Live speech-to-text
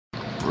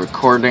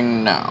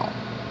Recording now.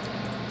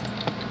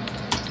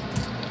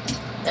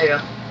 There you go.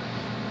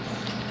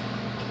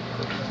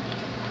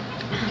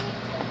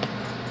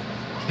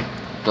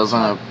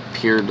 Doesn't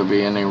appear to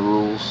be any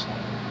rules.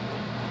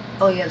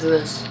 Oh yeah, there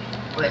is.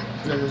 Wait,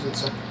 no, there isn't,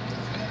 so. Do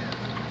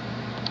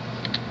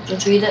you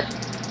want to read it?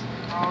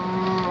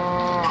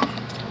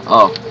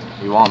 Oh,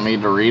 you want me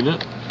to read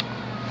it?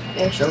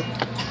 Yeah, sure.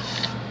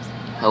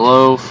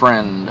 Hello,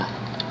 friend.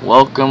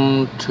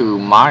 Welcome to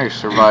my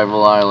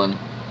survival island.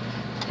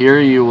 Here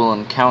you will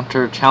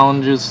encounter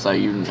challenges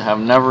that you have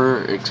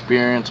never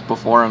experienced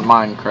before in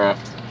Minecraft.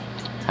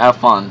 Have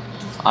fun.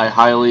 I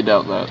highly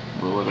doubt that,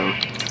 but whatever.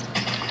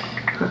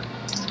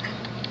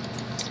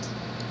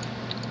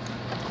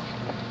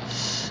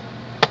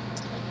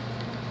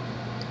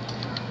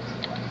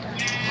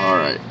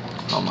 Alright.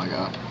 Oh my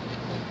god.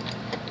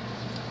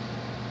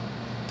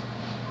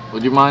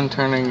 Would you mind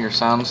turning your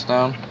sounds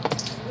down?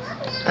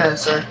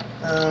 Sorry.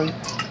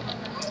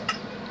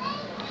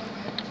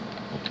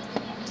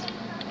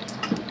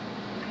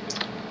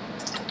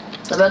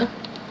 Is that better?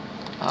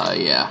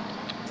 Yeah.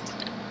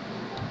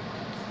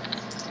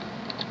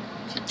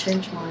 Should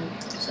change my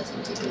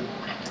settings a bit.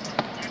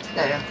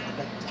 There you go,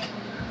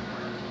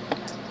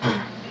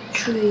 okay.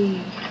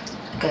 Tree.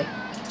 Okay,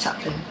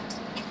 sapling.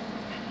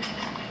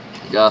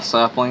 You got a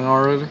sapling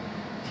already?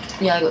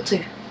 Yeah, I got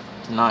 2.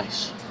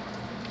 Nice.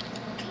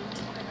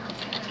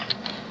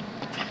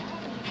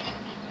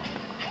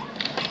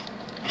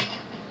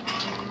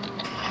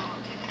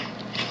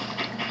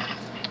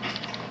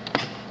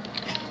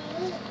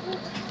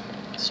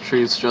 This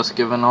tree's just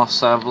giving off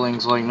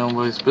saplings like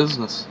nobody's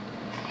business.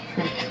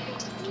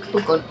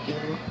 Oh god,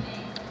 yeah.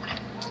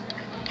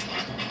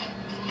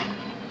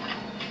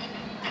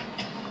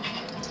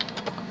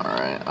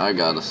 Alright, I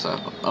got a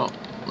sapling. Oh,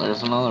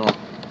 there's another one.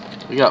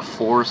 We got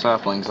 4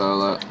 saplings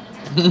out of that.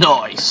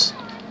 Nice!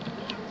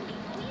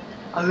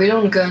 I really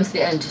want to go into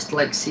the end just to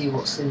like see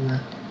what's in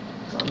there,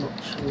 but I'm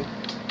not sure.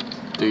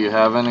 Do you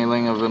have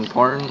anything of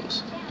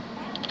importance?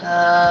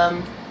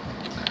 So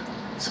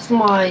for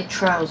my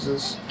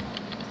trousers.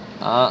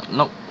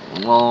 Nope.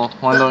 Well,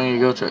 why don't you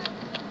go check?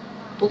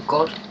 Oh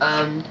god.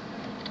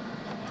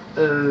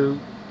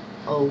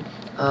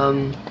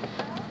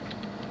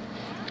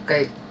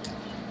 Okay.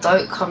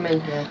 Don't come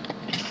in here.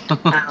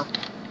 Ow.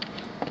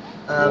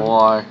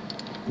 Why?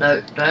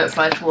 No, don't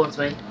fly towards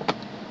me.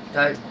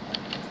 Don't.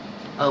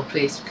 Oh,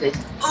 please, please.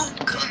 Oh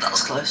god, that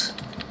was close.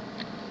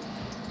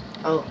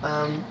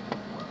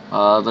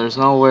 Oh, there's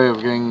no way of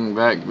getting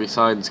back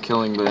besides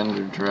killing the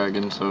Ender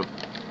Dragon, so...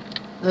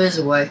 there is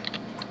a way.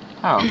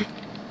 How?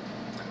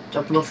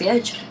 Jumping off the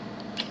edge.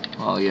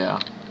 Well,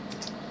 yeah.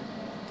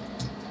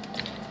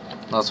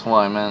 That's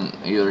why I meant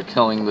either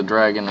killing the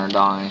dragon or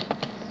dying.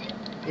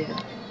 Yeah.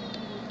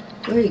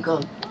 Where are you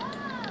gone?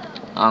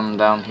 I'm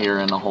down here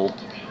in a hole.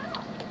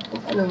 Oh,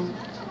 hello. I'm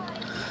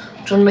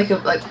trying to make a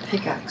like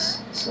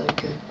pickaxe so I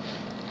can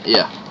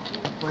Yeah.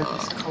 like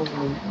this coal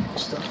and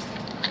stuff.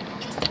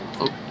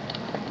 Oh.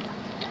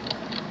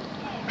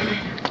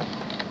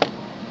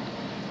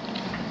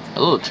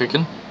 Hello,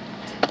 chicken.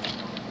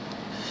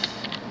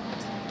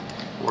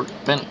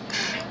 Workbench.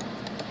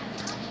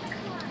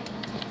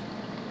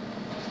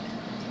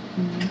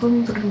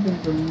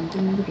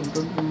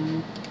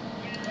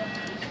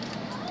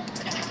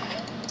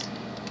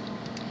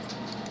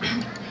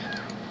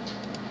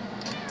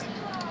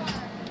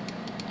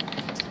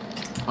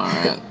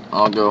 Alright,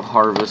 I'll go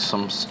harvest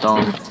some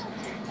stone.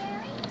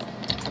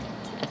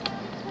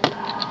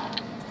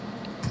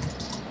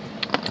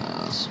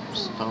 Some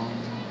stone.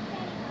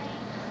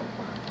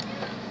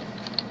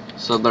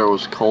 Said there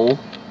was coal?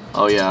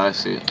 Oh yeah, I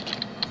see it.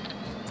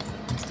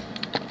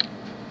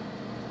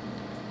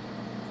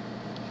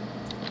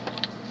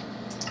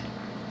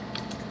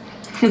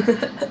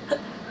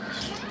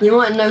 You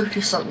might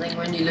notice something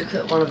when you look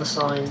at one of the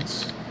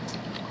signs.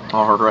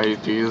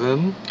 Alrighty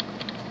then.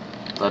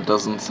 That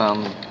doesn't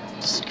sound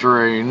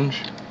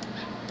strange.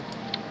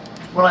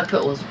 What I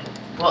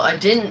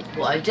didn't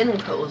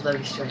put was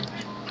very strange.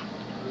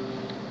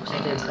 I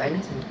didn't put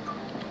anything.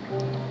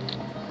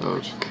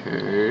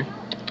 Okay.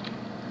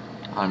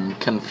 I'm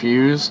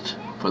confused,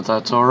 but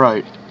that's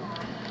alright.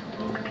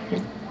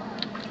 Wait,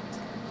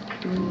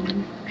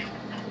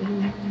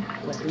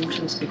 let me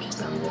turn the speakers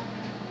down a bit.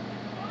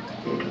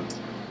 Here we go.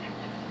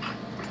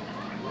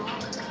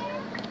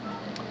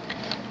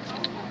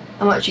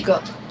 How much you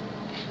got?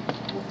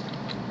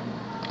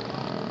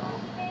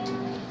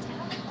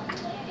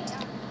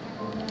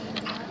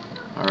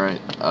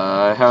 Alright,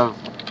 I have...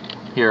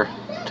 Here,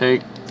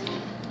 take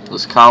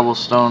this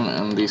cobblestone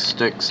and these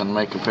sticks and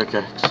make a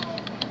pickaxe.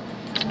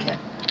 Okay.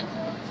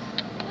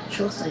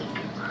 Sure thing.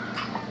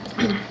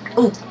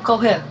 Oh, go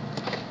here.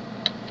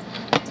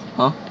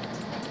 Huh?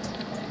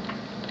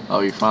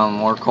 Oh, you found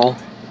more coal?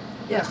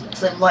 Yeah,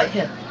 it's like right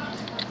here.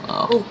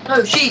 Oh. Oh,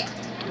 no, sheep!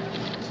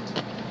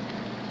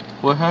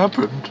 What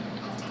happened?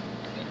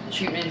 The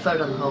sheep nearly fell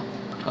down the hole.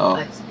 Oh.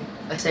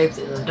 I saved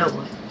it though, don't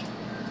worry.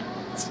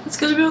 It's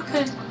gonna be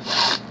okay.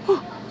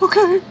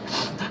 Okay.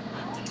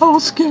 I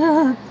was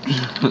scared.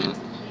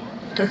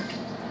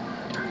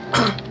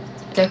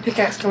 Okay,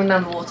 pickaxe coming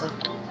down the water.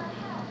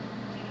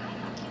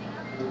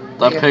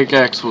 That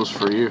pickaxe was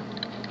for you.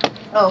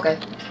 Oh, okay.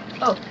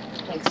 Oh,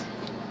 thanks.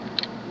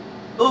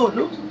 Oh,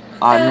 no.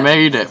 I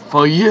made it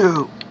for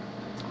you.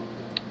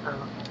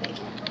 Oh, thank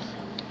you.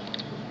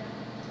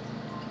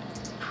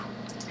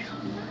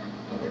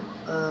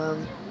 Oh,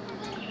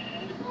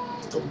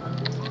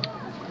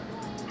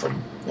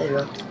 there you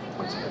go.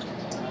 That's good.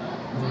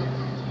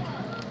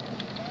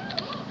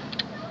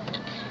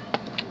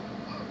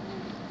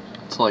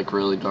 It's like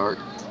really dark.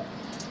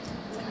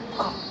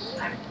 Oh,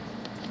 damn it.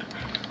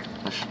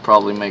 I should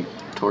probably make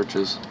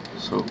torches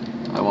so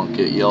I won't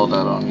get yelled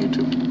at on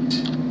YouTube.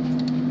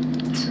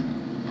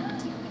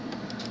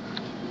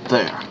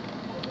 There.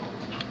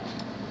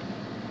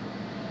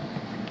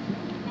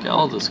 Get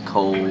all this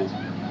coal.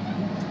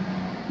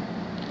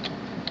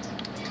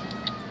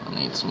 I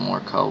need some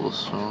more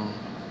cobblestone.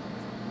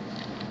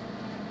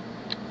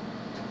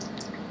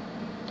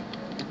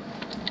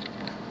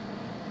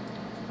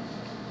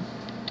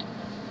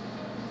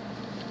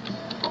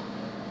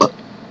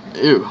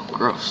 Ew,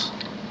 gross.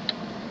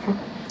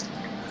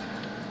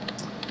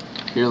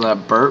 Hear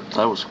that burp?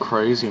 That was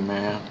crazy,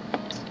 man.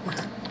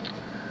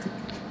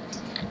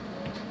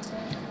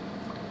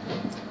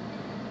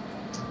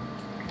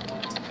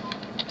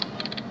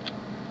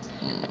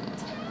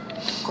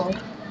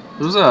 God.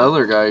 Who's that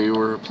other guy you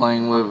were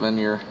playing with in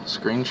your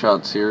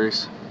screenshot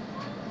series?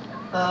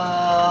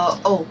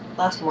 Oh,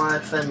 that's my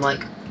friend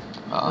Mike.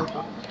 Oh,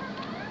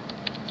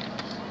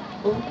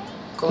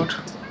 God.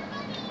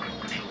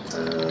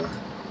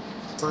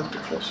 Mine's too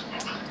close.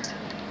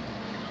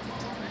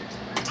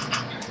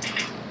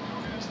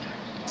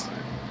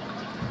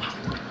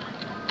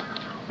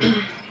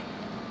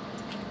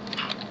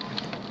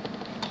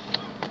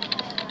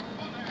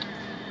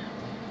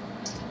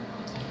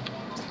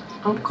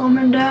 I'm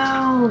coming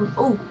down.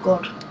 Oh,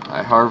 God.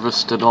 I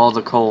harvested all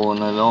the coal and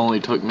it only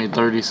took me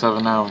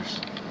 37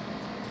 hours.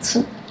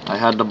 I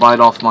had to bite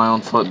off my own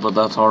foot, but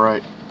that's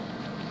alright.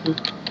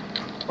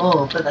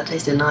 Oh, but that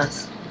tasted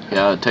nice.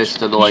 Yeah, it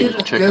tasted like chicken.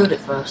 You should have grilled it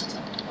first.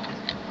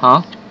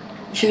 Huh?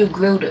 You should have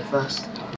grilled it first.